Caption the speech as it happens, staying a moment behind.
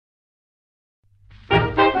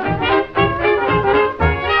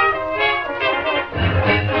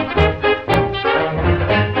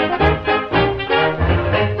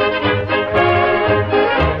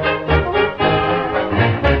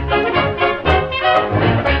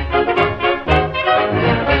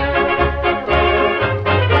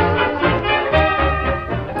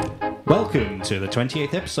to the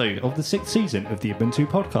 28th episode of the 6th season of the Ubuntu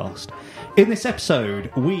podcast. In this episode,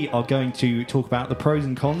 we are going to talk about the pros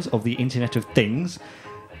and cons of the Internet of Things.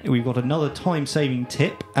 We've got another time-saving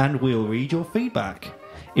tip, and we'll read your feedback.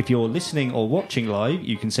 If you're listening or watching live,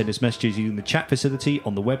 you can send us messages using the chat facility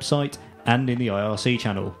on the website and in the IRC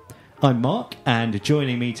channel. I'm Mark, and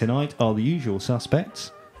joining me tonight are the usual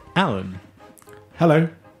suspects: Alan. Hello.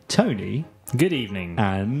 Tony. Good evening.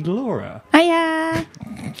 And Laura. Hiya!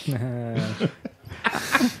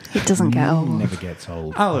 It doesn't get old. Never gets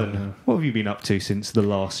old. Alan, what have you been up to since the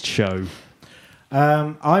last show?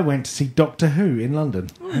 I went to see Doctor Who in London.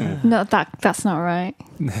 No, that's not right.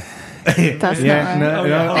 That's not right.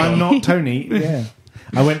 No, I'm not Tony. Yeah,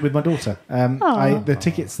 I went with my daughter. The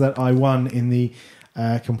tickets that I won in the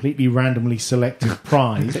completely randomly selected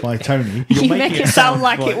prize by Tony. You make it sound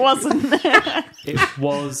like it wasn't. It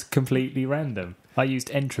was completely random. I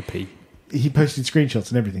used entropy. He posted screenshots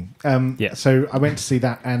and everything. Yeah. So I went to see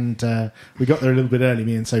that, and we got there a little bit early,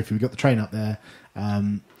 me and Sophie. We got the train up there,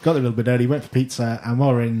 got there a little bit early, went for pizza, and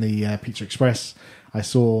while we're in the Pizza Express, I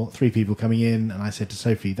saw three people coming in, and I said to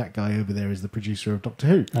Sophie, that guy over there is the producer of Doctor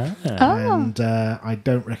Who. And I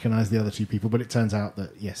don't recognise the other two people, but it turns out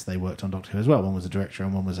that, yes, they worked on Doctor Who as well. One was a director,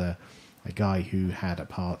 and one was a guy who had a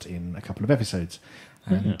part in a couple of episodes.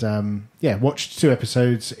 And, watched two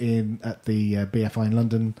episodes at the BFI in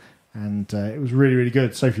London, and it was really, really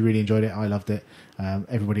good. Sophie really enjoyed it. I loved it.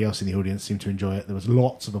 Everybody else in the audience seemed to enjoy it. There was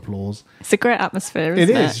lots of applause. It's a great atmosphere,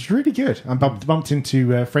 isn't it? It is. It's really good. I bumped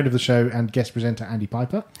into a friend of the show and guest presenter Andy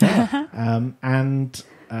Piper. And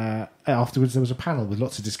afterwards there was a panel with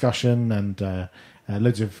lots of discussion and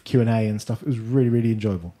loads of Q&A and stuff. It was really, really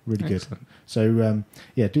enjoyable. Really good. Excellent. So,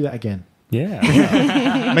 do that again.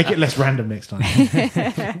 Yeah. Make it less random next time.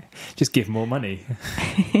 Just give more money.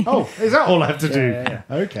 Oh, is that all I have to do? Yeah.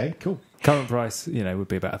 Okay, cool. Current price, would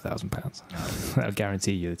be about £1,000. That'll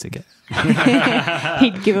guarantee you the ticket.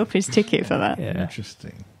 He'd give up his ticket for that. Yeah.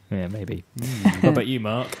 Interesting. Yeah, maybe. What about you,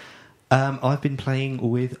 Mark? I've been playing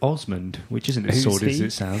with Osmond, which isn't as sordid as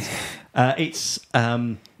it sounds. It's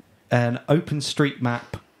an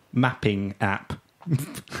OpenStreetMap mapping app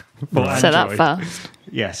for Android. So that fast.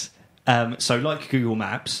 Yes. So like Google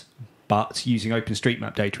Maps, but using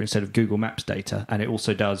OpenStreetMap data instead of Google Maps data, and it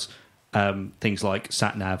also does things like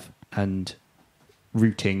SatNav and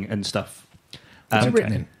routing and stuff. What's it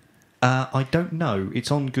written in? I don't know.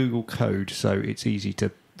 It's on Google Code, so it's easy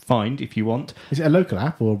to find if you want. Is it a local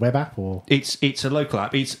app or a web app or? It's a local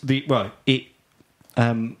app. You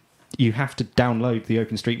have to download the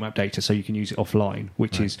OpenStreetMap data so you can use it offline,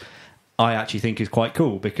 which is, I actually think, is quite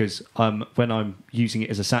cool because when I'm using it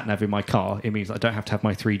as a sat-nav in my car, it means I don't have to have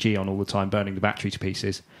my 3G on all the time, burning the battery to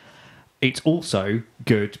pieces. It's also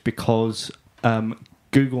good because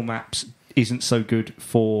Google Maps isn't so good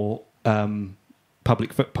for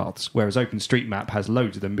public footpaths, whereas OpenStreetMap has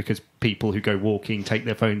loads of them because people who go walking take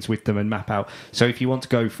their phones with them and map out. So if you want to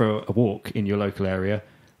go for a walk in your local area,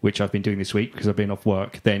 which I've been doing this week because I've been off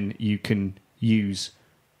work, then you can use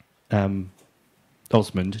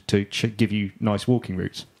Osmond to give you nice walking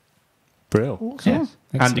routes. Brilliant. Awesome. Yes.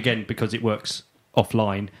 And again, because it works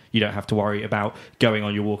offline, you don't have to worry about going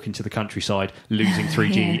on your walk into the countryside, losing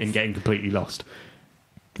 3G Yes. and getting completely lost.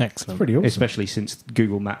 Excellent. Pretty awesome. Especially since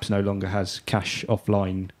Google Maps no longer has cache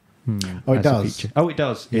offline. Oh, it as a does. feature. Oh, it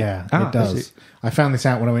does. Yeah, Ah, it does. does it? I found this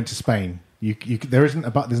out when I went to Spain. There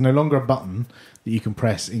isn't there's no longer a button that you can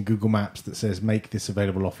press in Google Maps that says make this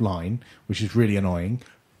available offline, which is really annoying.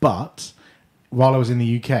 But while I was in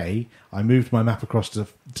the UK, I moved my map across to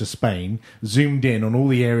Spain, zoomed in on all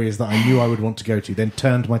the areas that I knew I would want to go to, then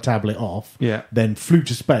turned my tablet off, then flew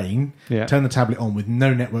to Spain, turned the tablet on with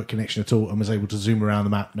no network connection at all, and was able to zoom around the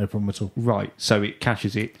map, no problem at all. Right, so it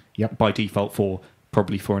caches it by default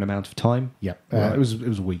probably for an amount of time? Yep. Right. It was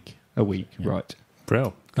a week. A week, right.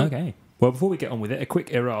 Brilliant. Okay. Well, before we get on with it, a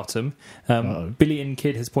quick erratum. Billy and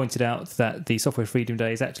Kid has pointed out that the Software Freedom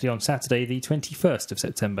Day is actually on Saturday, the 21st of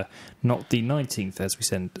September, not the 19th, as we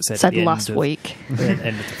said last week. At the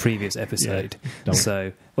end of the previous episode. Yeah.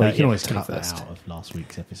 So, you can always cut 21st. that out of last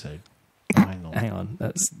week's episode. Hang on. Hang on.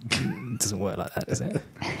 That doesn't work like that, does it?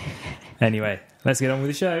 Anyway, let's get on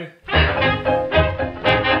with the show.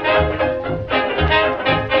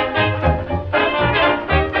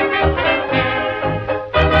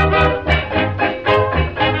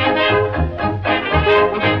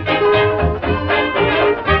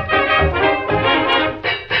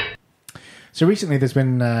 So recently there's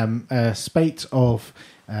been a spate of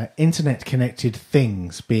internet-connected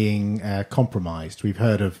things being compromised. We've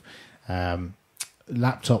heard of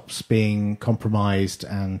laptops being compromised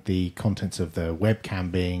and the contents of the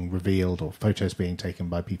webcam being revealed or photos being taken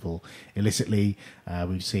by people illicitly.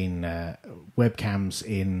 We've seen webcams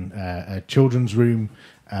in a children's room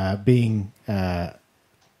being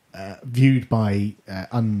viewed by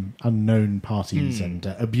unknown parties and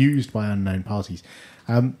abused by unknown parties.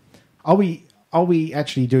 Are we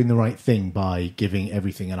actually doing the right thing by giving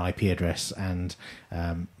everything an IP address and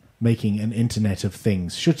making an internet of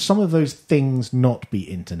things? Should some of those things not be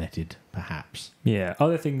interneted, perhaps? Yeah,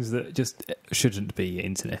 other things that just shouldn't be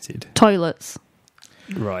interneted. Toilets.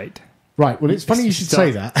 Right. Right, well, it's funny you should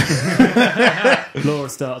say that. Laura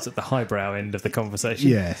starts at the highbrow end of the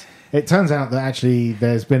conversation. Yes. It turns out that actually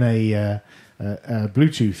there's been a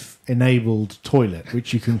Bluetooth-enabled toilet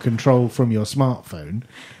which you can control from your smartphone,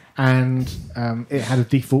 and it had a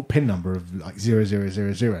default PIN number of like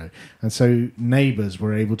 0000, and so neighbours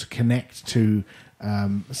were able to connect to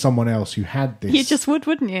someone else who had this. You just would,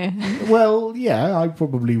 wouldn't you? Well, yeah, I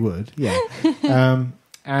probably would. Yeah,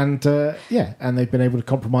 and they've been able to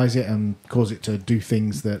compromise it and cause it to do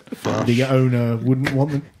things that the owner wouldn't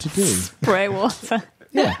want them to do. Spray water.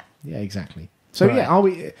 Yeah, exactly. So right. are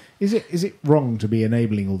we? Is it wrong to be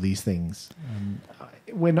enabling all these things?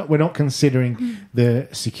 We're not considering the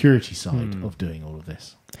security side of doing all of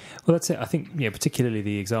this. Well, that's it. I think particularly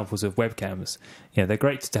the examples of webcams. They're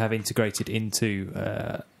great to have integrated into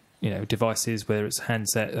devices, whether it's phone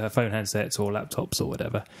handsets or laptops or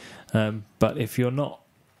whatever. But if you're not,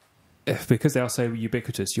 because they are so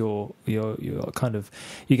ubiquitous, you're kind of,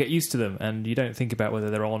 you get used to them and you don't think about whether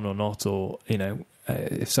they're on or not, or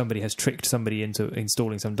if somebody has tricked somebody into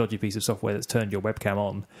installing some dodgy piece of software that's turned your webcam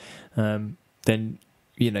on, then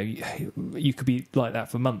you could be like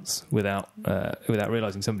that for months without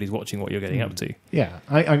realizing somebody's watching what you're getting up to. Yeah,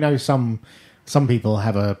 I know some people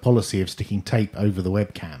have a policy of sticking tape over the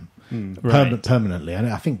webcam permanently.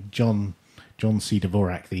 I think John C.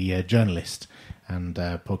 Dvorak, the journalist and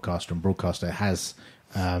podcaster and broadcaster, has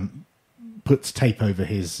puts tape over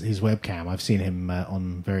his webcam. I've seen him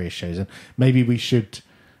on various shows, and maybe we should.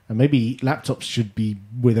 Maybe laptops should be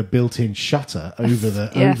with a built-in shutter over the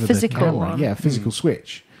camera. one. Yeah, physical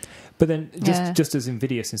switch. But then, just as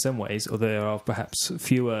invidious in some ways, or there are perhaps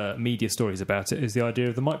fewer media stories about it, is the idea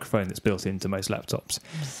of the microphone that's built into most laptops.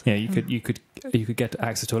 You could get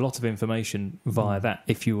access to a lot of information via that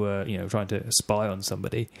if you were trying to spy on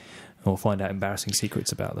somebody or find out embarrassing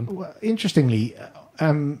secrets about them. Well, interestingly,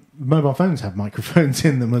 mobile phones have microphones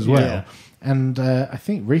in them as well. Yeah. And I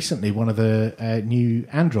think recently one of the new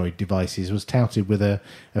Android devices was touted with a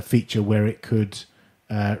feature where it could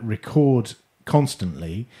record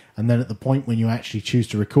constantly, and then at the point when you actually choose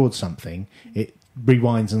to record something, it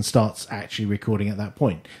rewinds and starts actually recording at that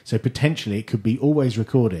point. So potentially it could be always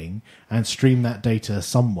recording and stream that data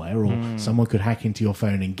somewhere, or someone could hack into your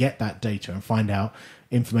phone and get that data and find out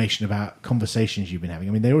information about conversations you've been having.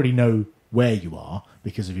 I mean, they already know where you are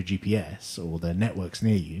because of your GPS or the networks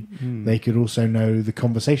near you. They could also know the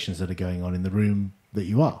conversations that are going on in the room that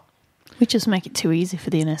you are. We just make it too easy for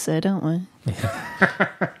the NSA, don't we?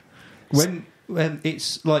 When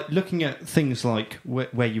it's like looking at things like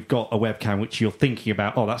where you've got a webcam which you're thinking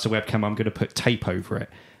about, that's a webcam, I'm going to put tape over it.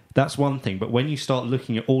 That's one thing. But when you start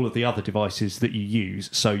looking at all of the other devices that you use,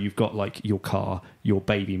 so you've got like your car, your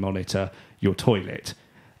baby monitor, your toilet,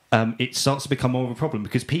 it starts to become more of a problem,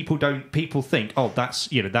 because people think,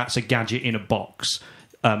 that's a gadget in a box.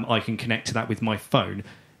 I can connect to that with my phone.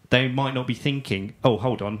 They might not be thinking,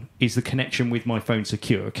 hold on, is the connection with my phone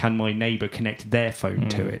secure? Can my neighbour connect their phone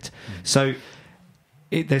to it? So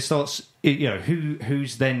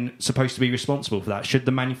who's then supposed to be responsible for that? Should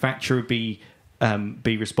the manufacturer be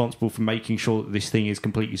responsible for making sure that this thing is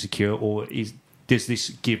completely secure, or does this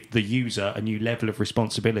give the user a new level of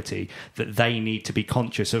responsibility that they need to be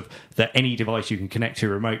conscious of, that any device you can connect to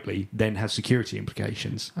remotely then has security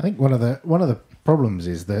implications? I think one of the problems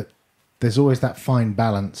is that there's always that fine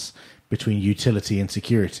balance between utility and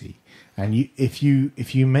security. And if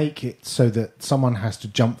you make it so that someone has to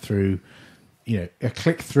jump through, a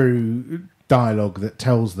click-through dialogue that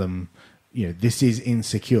tells them, this is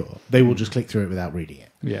insecure, they will just click through it without reading it.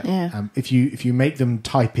 Yeah. If you make them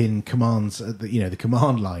type in commands at the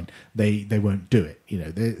command line, they won't do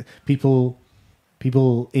it. People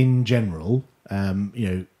in general,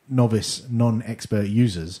 novice, non-expert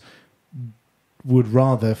users would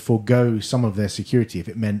rather forego some of their security if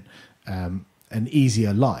it meant an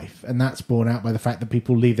easier life, and that's borne out by the fact that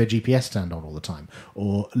people leave their GPS stand on all the time,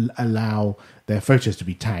 or allow their photos to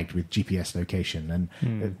be tagged with GPS location,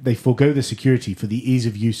 and they forego the security for the ease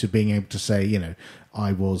of use of being able to say,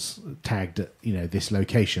 I was tagged at this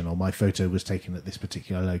location, or my photo was taken at this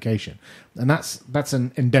particular location, and that's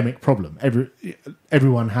an endemic problem.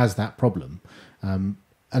 Everyone has that problem,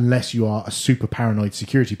 unless you are a super paranoid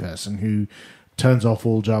security person who turns off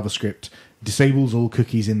all JavaScript, disables all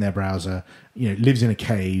cookies in their browser, lives in a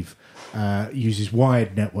cave, uses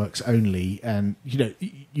wired networks only, and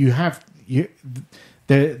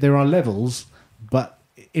there are levels, but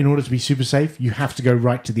in order to be super safe, you have to go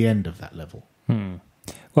right to the end of that level.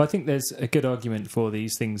 Well, I think there's a good argument for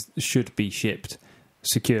these things should be shipped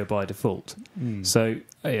secure by default. So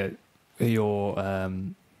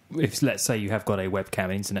if let's say you have got a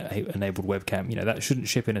webcam, internet-enabled webcam, that shouldn't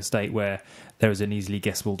ship in a state where there is an easily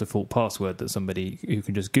guessable default password that somebody who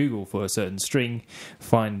can just Google for a certain string,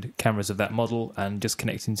 find cameras of that model, and just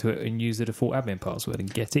connect into it and use the default admin password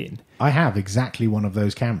and get in. I have exactly one of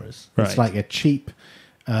those cameras. Right. It's like a cheap,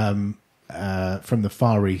 from the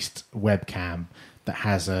Far East webcam that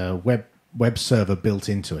has a web server built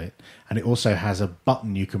into it, and it also has a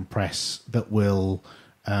button you can press that will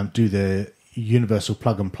do the universal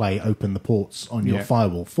plug and play, open the ports on your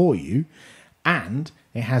firewall for you, and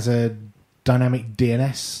it has a dynamic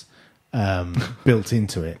DNS built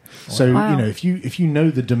into it. So if you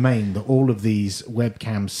know the domain that all of these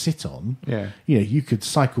webcams sit on, you could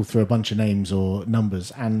cycle through a bunch of names or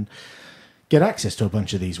numbers and get access to a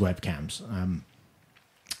bunch of these webcams.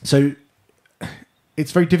 So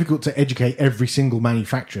it's very difficult to educate every single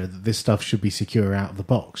manufacturer that this stuff should be secure out of the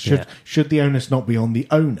box. Should the onus not be on the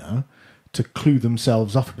owner to clue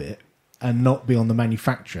themselves up a bit and not be on the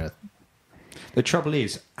manufacturer? The trouble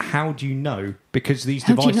is, how do you know? Because these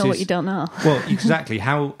How devices... do you know what you don't know? Well, exactly.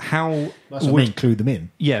 How That's what I mean, clue them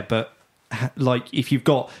in. Yeah, but if you've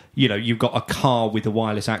got, you've got a car with a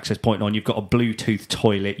wireless access point on, you've got a Bluetooth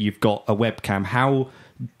toilet, you've got a webcam, how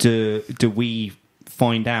do we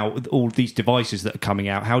find out all these devices that are coming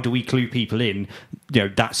out? How do we clue people in?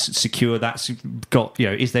 That's secure, that's got,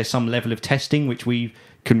 is there some level of testing which we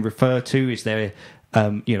can refer to? Is there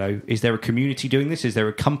is there a community doing this? Is there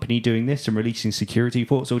a company doing this and releasing security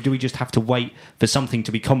reports? Or do we just have to wait for something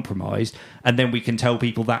to be compromised and then we can tell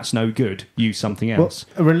people that's no good, use something else?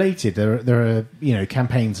 Well, related, there are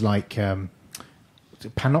campaigns like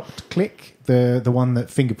Panopticlick, the one that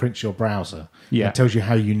fingerprints your browser. It tells you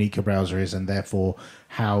how unique your browser is, and therefore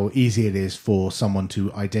how easy it is for someone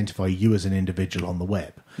to identify you as an individual on the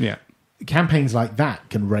web. Campaigns like that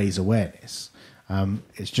can raise awareness.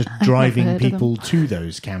 It's just driving people to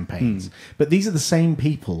those campaigns. But these are the same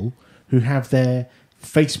people who have their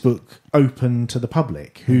Facebook open to the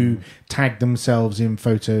public, who tag themselves in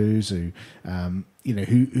photos, who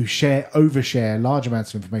overshare large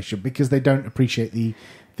amounts of information because they don't appreciate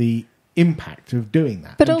the impact of doing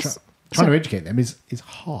that. But also, trying to educate them is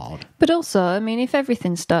hard. But also, I mean, if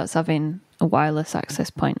everything starts having a wireless access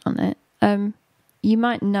point on it, you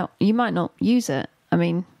might not use it. I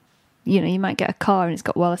mean, you might get a car and it's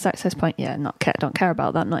got wireless access point. Yeah, don't care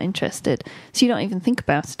about that, not interested. So you don't even think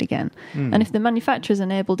about it again. And if the manufacturer's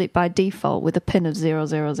enabled it by default with a pin of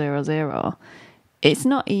 0000, it's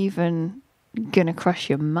not even going to cross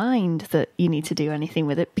your mind that you need to do anything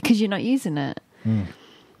with it because you're not using it.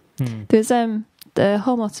 There's the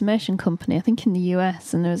home automation company, I think in the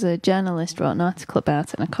US, and there was a journalist wrote an article about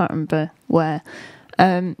it, and I can't remember where,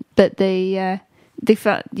 but they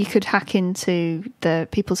found you could hack into the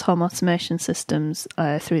people's home automation systems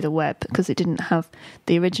through the web because it didn't have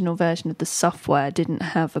the original version of the software didn't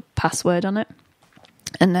have a password on it,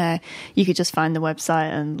 and you could just find the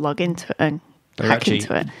website and log into it and hack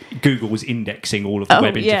into it. Google was indexing all of the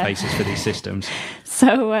web interfaces for these systems.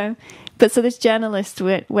 So this journalist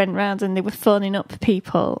went round and they were phoning up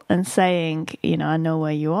people and saying, I know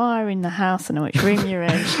where you are in the house, I know which room you're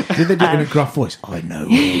in. Did they do it in a gruff voice? I know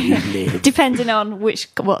where you live. Depending on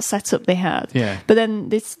what setup they had. Yeah. But then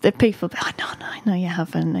the people, no, you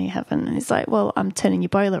haven't. And it's like, well, I'm turning your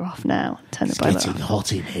boiler off now. Turn the boiler off. It's getting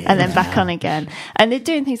hot in here. And then back on again. And they're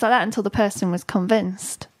doing things like that until the person was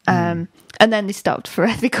convinced. And then they stopped for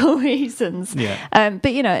ethical reasons. But,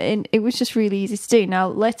 it was just really easy to do. Now,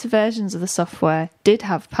 later versions of the software did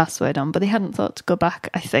have password on, but they hadn't thought to go back,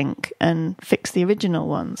 I think, and fix the original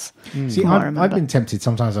ones. See, I've been tempted.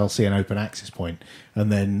 Sometimes I'll see an open access point,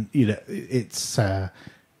 and then, it's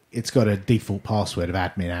got a default password of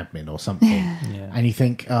admin or something. And you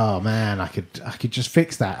think, oh, man, I could just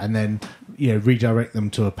fix that and then, redirect them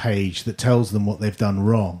to a page that tells them what they've done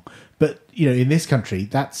wrong. But in this country,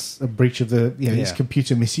 that's a breach of the it's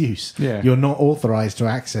computer misuse. Yeah. You're not authorized to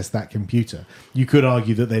access that computer. You could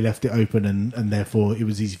argue that they left it open and therefore it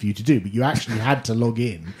was easy for you to do, but you actually had to log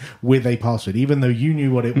in with a password, even though you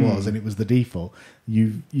knew what it was and it was the default.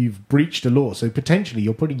 You've breached a law, so potentially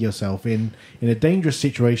you're putting yourself in a dangerous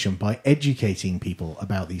situation by educating people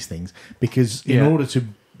about these things, because in order to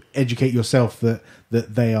educate yourself that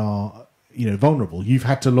they are vulnerable, you've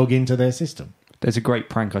had to log into their system. There's a great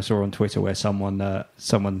prank I saw on Twitter where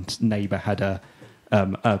someone's neighbour had a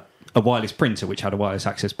wireless printer which had a wireless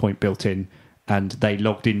access point built in, and they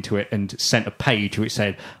logged into it and sent a page which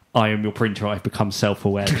said, "I am your printer. I've become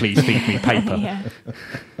self-aware. Please feed me paper." Yeah.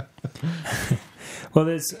 Well,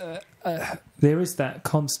 there is that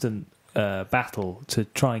constant battle to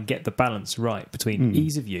try and get the balance right between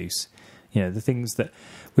ease of use, the things that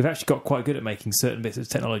we've actually got quite good at making certain bits of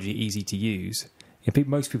technology easy to use.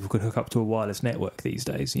 Most people can hook up to a wireless network these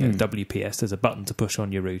days. WPS, there's a button to push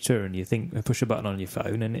on your router, and push a button on your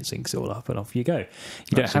phone, and it syncs it all up, and off you go.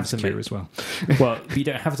 You don't have to make as well. Well, you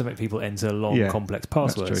don't have to make people enter long, complex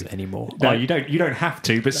passwords anymore. No, you don't. You don't have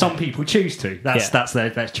to, but some people choose to. That's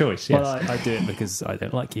their choice. Yes. Well, I do it because I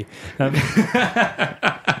don't like you.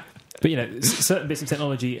 But certain bits of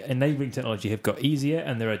technology, enabling technology, have got easier,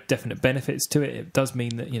 and there are definite benefits to it. It does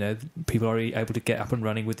mean that people are able to get up and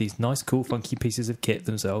running with these nice, cool, funky pieces of kit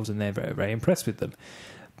themselves, and they're very, very impressed with them.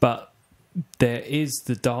 But there is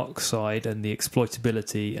the dark side and the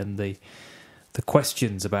exploitability and the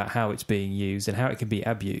questions about how it's being used and how it can be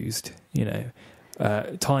abused.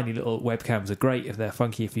 Tiny little webcams are great if they're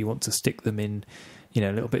funky, if you want to stick them in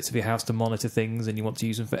little bits of your house to monitor things, and you want to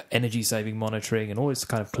use them for energy-saving monitoring and all this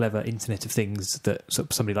kind of clever Internet of Things that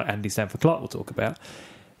somebody like Andy Stanford Clark will talk about.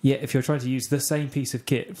 Yet, if you're trying to use the same piece of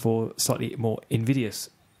kit for slightly more invidious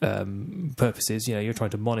purposes, you're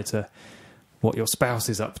trying to monitor what your spouse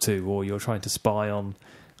is up to, or you're trying to spy on,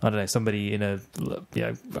 somebody in a,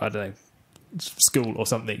 school or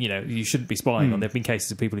something, you shouldn't be spying on. There have been cases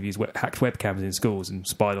of people who've used hacked webcams in schools and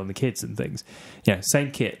spied on the kids and things. Same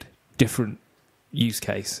kit, different use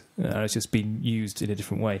case. It's just been used in a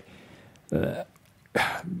different way.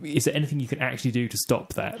 Is there anything you can actually do to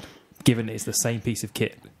stop that, given it's the same piece of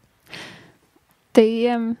kit?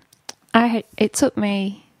 It took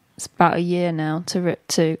me about a year now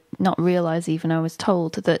to not realise, even I was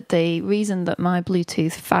told, that the reason that my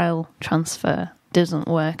Bluetooth file transfer doesn't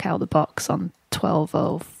work out the box on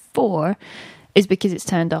 12.04 is because it's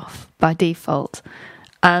turned off by default.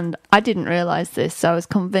 And I didn't realise this, so I was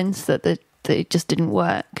convinced that it just didn't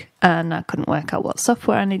work, and I couldn't work out what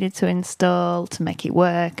software I needed to install to make it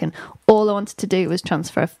work, and all I wanted to do was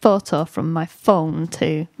transfer a photo from my phone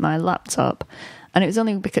to my laptop, and it was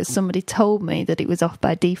only because somebody told me that it was off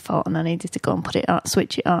by default and I needed to go and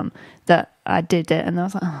switch it on, that I did it. And I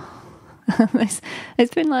was like,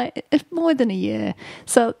 it's been it's more than a year.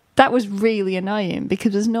 So that was really annoying,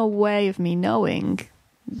 because there's no way of me knowing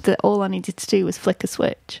that all I needed to do was flick a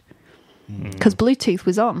switch, because Bluetooth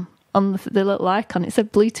was on the little icon. It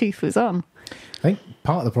said Bluetooth was on. I think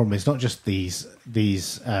part of the problem is not just these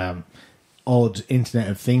odd Internet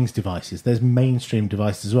of Things devices. There's mainstream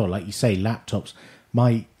devices as well, like you say, laptops.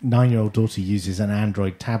 My 9-year-old daughter uses an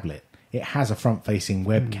Android tablet. It has a front-facing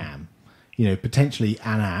webcam. Potentially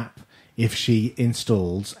an app, if she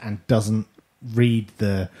installs and doesn't read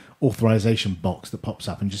the authorization box that pops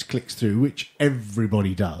up and just clicks through, which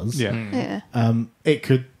everybody does. It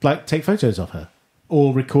could take photos of her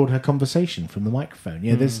or record her conversation from the microphone.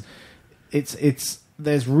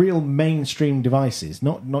 There's real mainstream devices,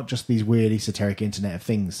 not just these weird esoteric Internet of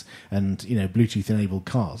Things and Bluetooth enabled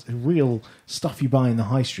cars. Real stuff you buy in the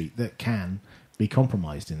high street that can be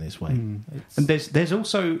compromised in this way. And there's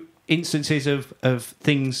also instances of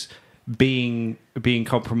things being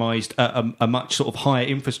compromised at a much sort of higher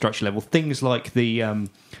infrastructure level. Things like the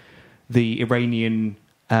Iranian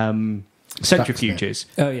centrifuges.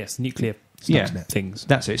 Oh yes, nuclear Stuxnet things.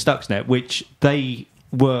 That's it, Stuxnet, which they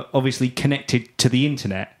were obviously connected to the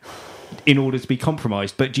internet in order to be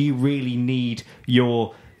compromised. But do you really need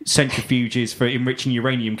your centrifuges for enriching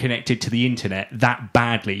uranium connected to the internet that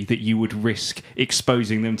badly that you would risk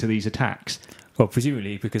exposing them to these attacks? Well,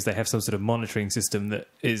 presumably because they have some sort of monitoring system that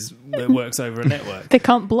works over a network. They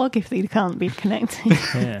can't blog if they can't be connected.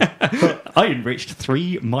 Well, I enriched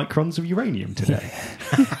 3 microns of uranium today.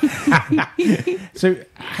 So,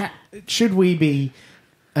 should we be?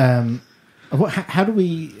 How do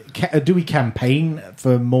we campaign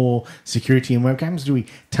for more security in webcams? Do we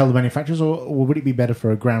tell the manufacturers, or would it be better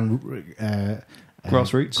for a grassroots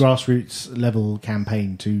level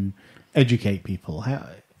campaign to educate people?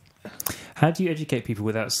 how do you educate people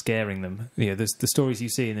without scaring them? The stories you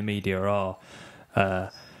see in the media are,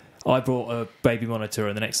 I brought a baby monitor,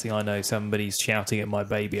 and the next thing I know, somebody's shouting at my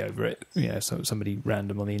baby over it. So somebody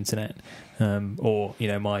random on the internet, or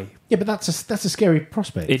my. Yeah, but that's a scary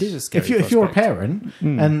prospect. It is a scary prospect. If you're a parent,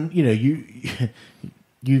 and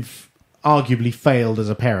you've arguably failed as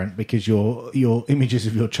a parent because your images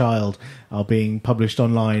of your child are being published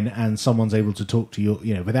online, and someone's able to talk to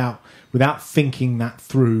you, without thinking that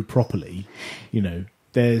through properly.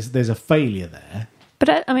 There's a failure there. But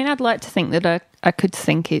I'd like to think that I could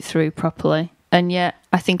think it through properly, and yet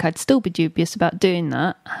I think I'd still be dubious about doing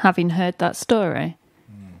that, having heard that story,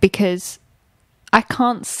 because I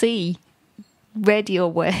can't see radio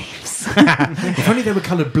waves. If only they were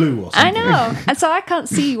coloured blue or something. I know, and so I can't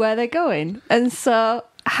see where they're going, and so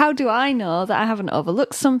how do I know that I haven't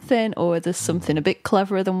overlooked something, or there's something a bit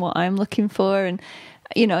cleverer than what I'm looking for? And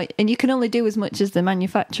and you can only do as much as the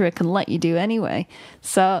manufacturer can let you do anyway.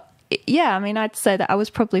 So yeah, I'd say that I was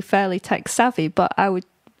probably fairly tech savvy, but I would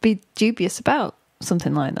be dubious about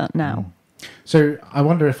something like that now. So I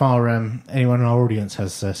wonder if anyone in our audience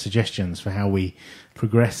has suggestions for how we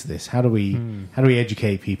progress this. How do we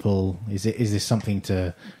educate people? Is this something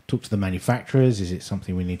to talk to the manufacturers? Is it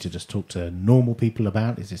something we need to just talk to normal people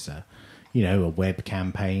about? Is this a web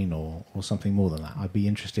campaign or something more than that? I'd be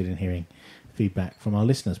interested in hearing feedback from our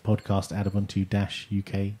listeners. Podcast at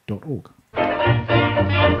ubuntu-uk.org.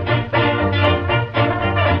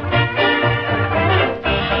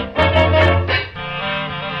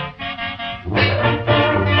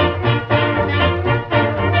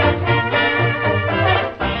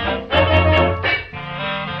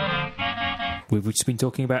 We've just been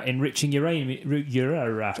talking about enriching uranium.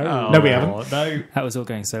 No, we haven't. No, that was all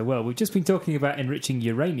going so well. We've just been talking about enriching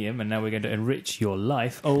uranium, and now we're going to enrich your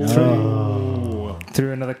life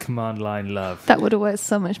through another command line love. That would have worked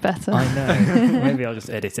so much better. I know. Maybe I'll just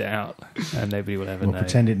edit it out, and nobody will ever know.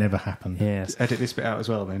 Pretend it never happened. Yes. Edit this bit out as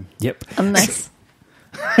well, then. Yep. Unless.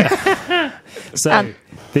 So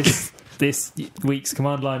this week's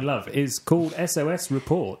command line love is called SOS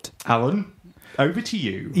Report. Alan, over to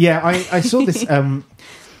you. Yeah, I saw this. There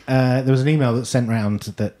was an email that sent round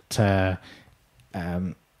that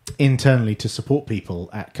internally to support people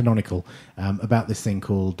at Canonical about this thing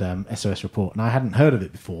called SOS Report, and I hadn't heard of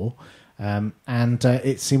it before. And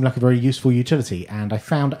it seemed like a very useful utility, and I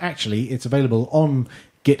found actually it's available on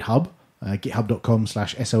GitHub,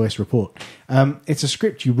 github.com/SOS Report. It's a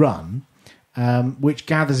script you run which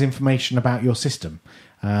gathers information about your system.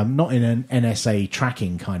 Not in an NSA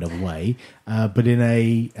tracking kind of way, but in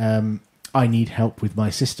a I need help with my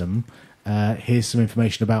system. Here's some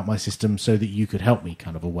information about my system so that you could help me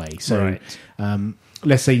kind of a way. So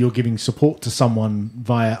let's say you're giving support to someone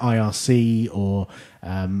via IRC or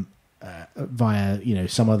via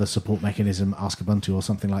some other support mechanism, Ask Ubuntu or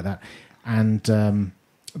something like that, and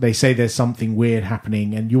they say there's something weird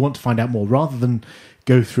happening and you want to find out more, rather than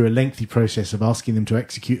go through a lengthy process of asking them to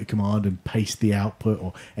execute a command and paste the output,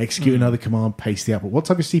 or execute another command, paste the output. What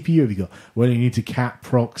type of CPU have you got? Well, you need to cat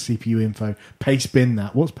proc CPU info, paste bin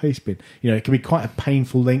that. What's paste bin? It can be quite a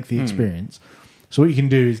painful, lengthy experience. So what you can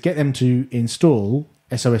do is get them to install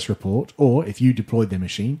SOS Report, or if you deployed their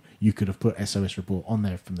machine, you could have put SOS Report on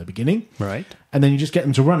there from the beginning. Right. And then you just get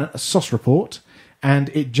them to run a SOS report, and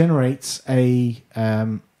it generates a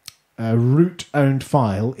root-owned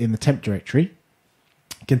file in the temp directory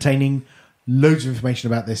containing loads of information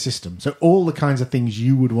about their system. So all the kinds of things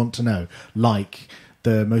you would want to know, like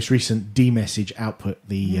the most recent dmessage output,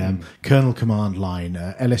 the kernel command line,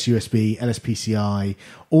 LSUSB, LSPCI,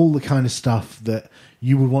 all the kind of stuff that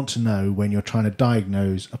you would want to know when you're trying to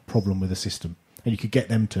diagnose a problem with a system. And you could get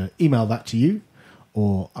them to email that to you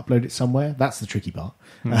or upload it somewhere. That's the tricky part.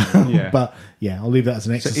 But yeah, I'll leave that as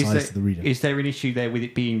an exercise to the reader. Is there an issue there with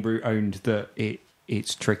it being root owned that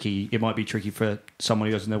it's tricky? It might be tricky for someone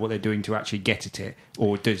who doesn't know what they're doing to actually get at it,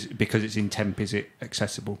 or because it's in temp, is it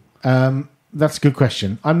accessible? That's a good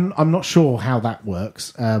question. I'm not sure how that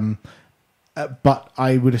works, but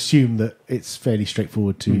I would assume that it's fairly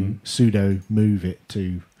straightforward to sudo move it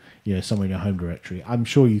to somewhere in your home directory. I'm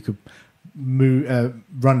sure you could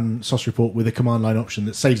run SOS report with a command line option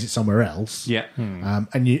that saves it somewhere else. Yeah.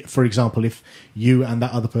 And you, for example, if you and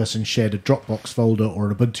that other person shared a Dropbox folder or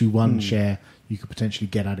an Ubuntu One share, you could potentially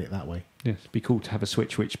get at it that way. Yeah, it'd be cool to have a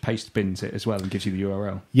switch which paste bins it as well and gives you the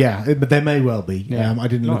URL. Yeah, but there may well be. Yeah. I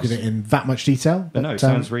didn't look at it in that much detail. But no, it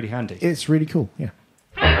sounds really handy. It's really cool, yeah.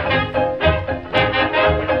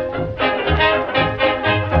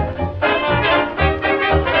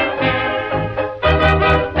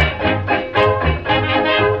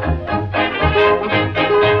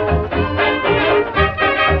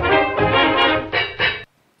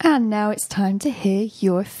 it's time to hear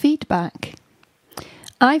your feedback.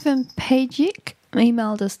 Ivan Pajic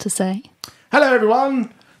emailed us to say, Hello,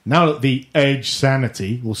 everyone. Now that the Edge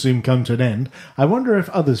sanity will soon come to an end, I wonder if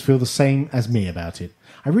others feel the same as me about it.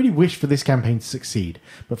 I really wish for this campaign to succeed,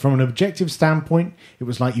 but from an objective standpoint, it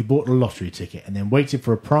was like you bought a lottery ticket and then waited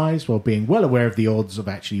for a prize while being well aware of the odds of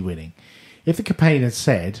actually winning. If the campaign had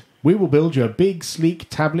said, we will build you a big, sleek,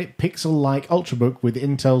 tablet, pixel-like Ultrabook with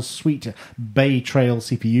Intel's sweet Bay Trail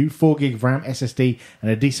CPU, 4GB of RAM, SSD,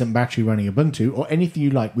 and a decent battery running Ubuntu, or anything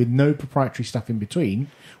you like with no proprietary stuff in between,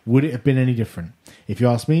 would it have been any different? If you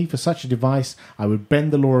ask me, for such a device, I would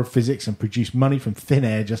bend the law of physics and produce money from thin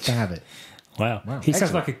air just to have it. Wow. He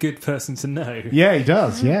sounds like a good person to know. Yeah, he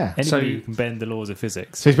does, yeah. Anybody who can bend the laws of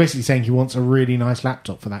physics. So he's basically saying he wants a really nice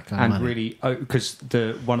laptop for that kind of money. And really, because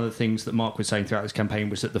one of the things that Mark was saying throughout this campaign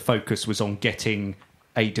was that the focus was on getting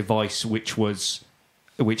a device which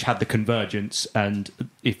had the convergence, and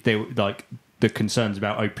if there like the concerns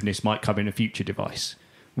about openness might come in a future device.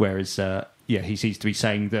 Whereas, he seems to be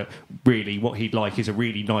saying that really what he'd like is a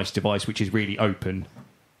really nice device which is really open,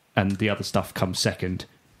 and the other stuff comes second.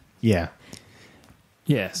 Yeah.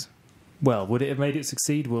 Yes. Well, would it have made it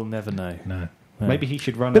succeed? We'll never know. No. Maybe he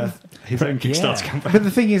should run his own Kickstarter campaign. But the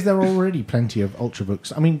thing is, there are already plenty of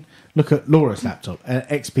Ultrabooks. I mean, look at Laura's laptop,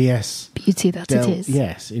 XPS. Beauty that Dell, it is.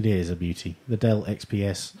 Yes, it is a beauty. The Dell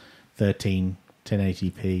XPS 13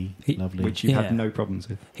 1080p. Lovely. Which you have no problems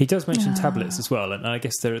with. He does mention tablets as well, and I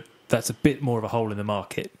guess that's a bit more of a hole in the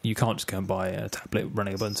market. You can't just go and buy a tablet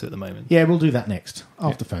running Ubuntu at the moment. Yeah, we'll do that next,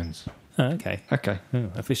 after phones. Oh, okay.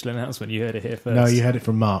 Official announcement. You heard it here first. No, you heard it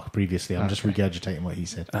from Mark previously. I'm just regurgitating what he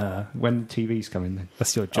said. When TV's coming then?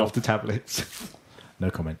 That's your job. After tablets.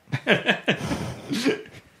 No comment.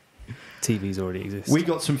 TVs already exist. We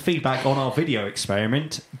got some feedback on our video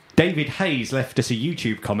experiment. David Hayes left us a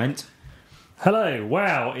YouTube comment. Hello,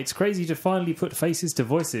 wow, it's crazy to finally put faces to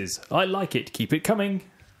voices. I like it. Keep it coming.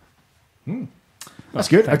 That's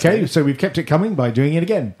good. Thanks, okay, David. so we've kept it coming by doing it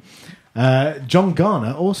again. John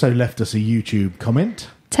Garner also left us a YouTube comment.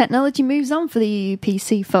 Technology moves on for the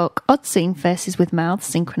UPC folk. Odd seeing faces with mouths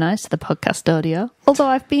synchronised to the podcast audio. Although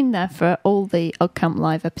I've been there for all the Oddcamp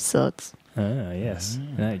Live episodes. Ah, yes.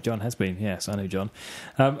 No, John has been. Yes, I know John.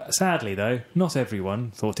 Sadly, though, not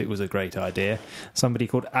everyone thought it was a great idea. Somebody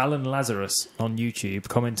called Alan Lazarus on YouTube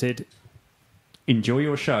commented, Enjoy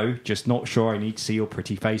your show, just not sure I need to see your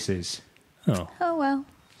pretty faces. Oh, well.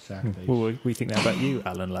 well, we think that about you,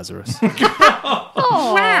 Alan Lazarus.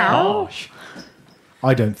 Oh,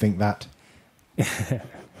 I don't think that.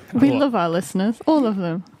 we love our listeners, all of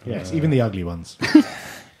them. Yes, even the ugly ones.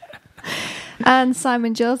 And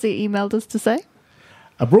Simon Josie emailed us to say,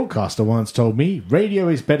 A broadcaster once told me radio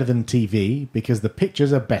is better than TV because the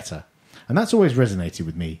pictures are better. And that's always resonated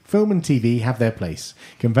with me. Film and TV have their place,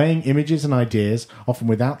 conveying images and ideas, often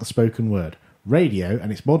without the spoken word. Radio,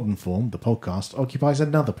 and its modern form, the podcast, occupies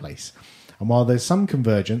another place. And while there's some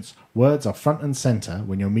convergence, words are front and centre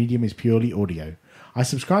when your medium is purely audio. I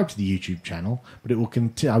subscribe to the YouTube channel, but I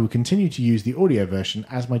will continue to use the audio version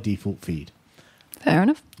as my default feed. fair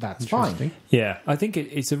enough. That's fine. Yeah, I think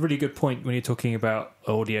it's a really good point when you're talking about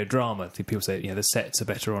audio drama. I think people say, the sets are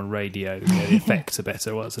better on radio, the effects are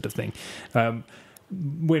better, all that sort of thing.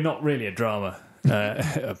 We're not really a drama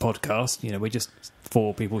a podcast. We're just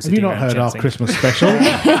four people Have sitting you not around heard our chatting. Christmas special?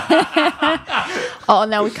 Oh,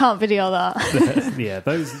 no, we can't video that. Yeah,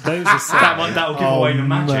 those are sad. That'll give away the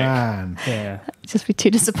magic. Man. Yeah. Just be too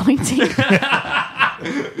disappointing.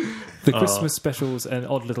 The Christmas specials and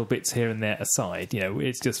odd little bits here and there aside,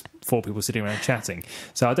 it's just four people sitting around chatting.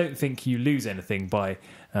 So I don't think you lose anything by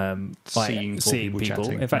Seeing seeing people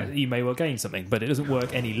chatting. In fact, you may well gain something, but it doesn't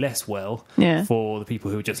work any less well Yeah. for the people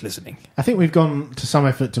who are just listening. I think we've gone to some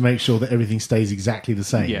effort to make sure that everything stays exactly the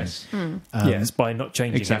same. Yes. Yes, by not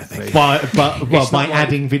changing Exactly. anything. But by not like-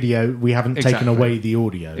 adding video, we haven't taken Exactly. away the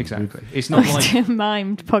audio. Exactly. It's not like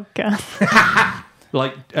Mimed podcast.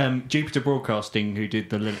 Jupiter Broadcasting, who do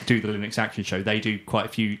the Linux Action Show. They do quite a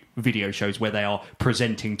few video shows where they are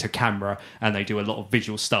presenting to camera, and they do a lot of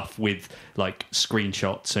visual stuff with like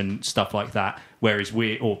screenshots and stuff like that. Whereas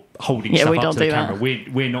we're holding stuff we up don't to the do camera.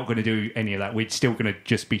 that. We're not going to do any of that. We're still going to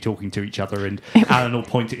just be talking to each other, and Alan will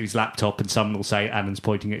point at his laptop, and someone will say Alan's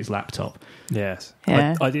pointing at his laptop. Yes.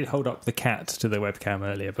 Yeah. I did hold up the cat to the webcam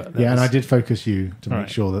earlier, but Yeah, and I did focus you to make Right.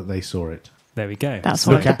 sure that they saw it. there we go. That's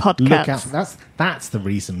why the podcast. That's the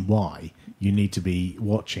reason why you need to be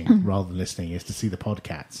watching rather than listening, is to see the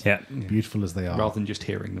podcasts. Yeah, Beautiful as they are. Rather than just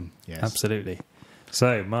hearing them. Yes. absolutely.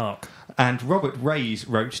 So, Mark, And Robert Rays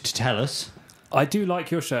wrote to tell us, I do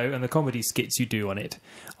like your show and the comedy skits you do on it.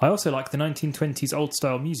 I also like the 1920s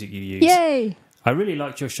old-style music you use. Yay! I really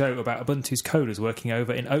liked your show about Ubuntu's coders working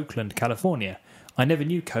over in Oakland, California. I never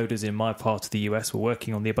knew coders in my part of the US were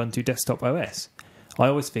working on the Ubuntu desktop OS. I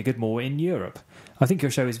always figured more in Europe. I think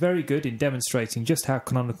your show is very good in demonstrating just how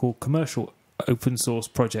Canonical commercial open source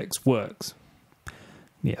projects works.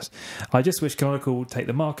 Yes. I just wish Canonical would take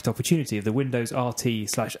the market opportunity of the Windows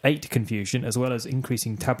RT/8 confusion, as well as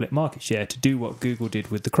increasing tablet market share, to do what Google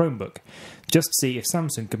did with the Chromebook. Just see if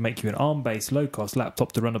Samsung could make you an ARM-based low-cost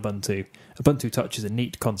laptop to run Ubuntu. Ubuntu Touch is a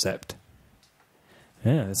neat concept.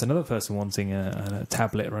 Yeah, there's another person wanting a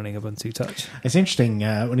tablet running Ubuntu Touch. It's interesting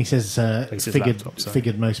when he says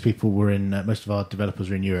figured most people were in, most of our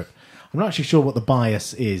developers were in Europe. I'm not actually sure what the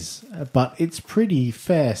bias is, but it's pretty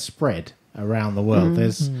fair spread around the world.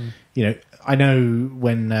 There's, I know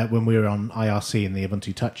when we were on IRC in the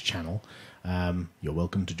Ubuntu Touch channel, you're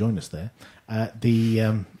welcome to join us there.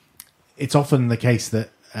 It's often the case that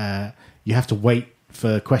you have to wait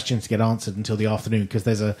for questions to get answered until the afternoon, because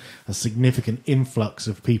there's a significant influx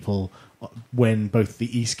of people when both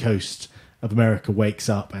the East Coast of America wakes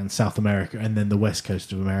up and South America, and then the West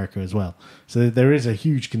Coast of America as well. So there is a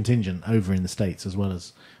huge contingent over in the States, as well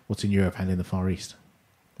as what's in Europe and in the Far East.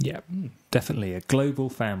 Yeah, definitely a global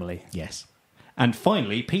family. Yes. And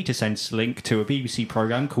finally, Peter sends a link to a BBC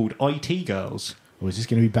programme called IT Girls. Or is this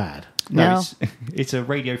going to be bad? No. It's a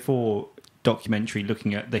Radio 4 documentary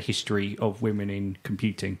looking at the history of women in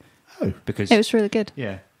computing. Oh. Because It was really good.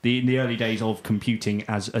 yeah, in the early days of computing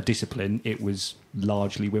as a discipline, it was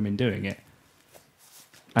largely women doing it.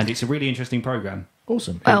 And it's a really interesting programme.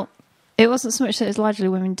 Awesome. Well, it wasn't so much that it was largely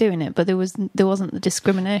women doing it, but there wasn't the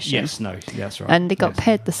discrimination. Yes, no, that's right. And they got Yes.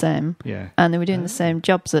 paid the same. Yeah. And they were doing the same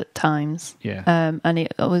jobs at times. Yeah. And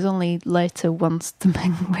it was only later, once the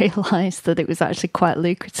men realised that it was actually quite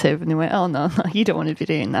lucrative, and they went, "Oh no, you don't want to be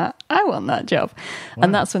doing that. I want that job." Wow.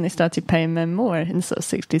 And that's when they started paying men more in the sort of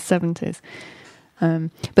 60s, 70s.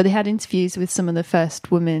 But they had interviews with some of the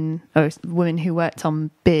first women, or women who worked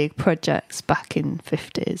on big projects back in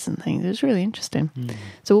 50s and things. It was really interesting.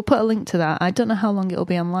 So we'll put a link to that. I don't know how long it'll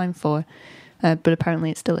be online for, but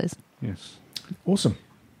apparently it still is. Yes. Awesome.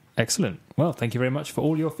 Excellent. Well, thank you very much for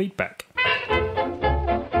all your feedback.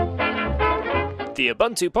 The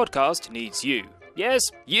Ubuntu podcast needs you. Yes,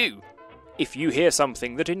 you. If you hear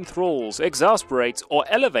something that enthralls, exasperates, or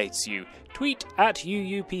elevates you, tweet at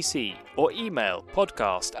UUPC or email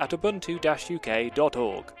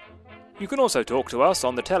podcast@ubuntu-uk.org. You can also talk to us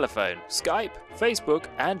on the telephone, Skype, Facebook,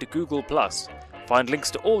 and Google+. Find links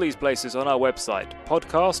to all these places on our website,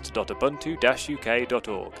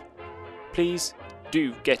 podcast.ubuntu-uk.org. Please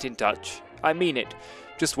do get in touch. I mean it.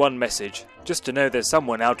 Just one message, just to know there's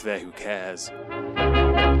someone out there who cares.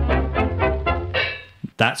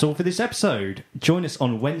 That's all for this episode. Join us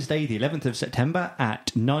on Wednesday, the 11th of September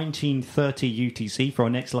at 19:30 UTC for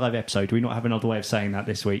our next live episode. Do we not have another way of saying that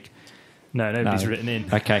this week? No, nobody's No. written in.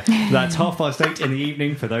 Okay. That's 8:30 in the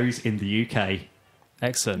evening for those in the UK.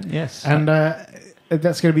 Excellent. Yes. And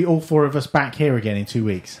that's going to be all four of us back here again in 2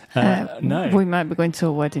 weeks. No. We might be going to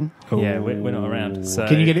a wedding. Yeah, we're not around. So.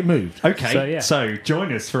 Can you get it moved? Okay, So, yeah.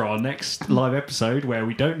 join us for our next live episode where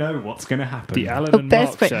we don't know what's going to happen. The Alan and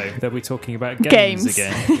best Mark bit. show. They'll be talking about games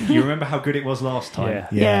again. You remember how good it was last time?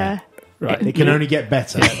 Yeah. Right. It can only get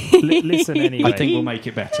better. Listen anyway. I think we'll make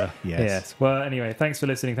it better. Yes. Well, anyway, thanks for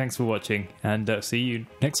listening. Thanks for watching. And see you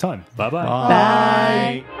next time. Bye-bye.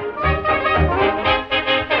 Bye.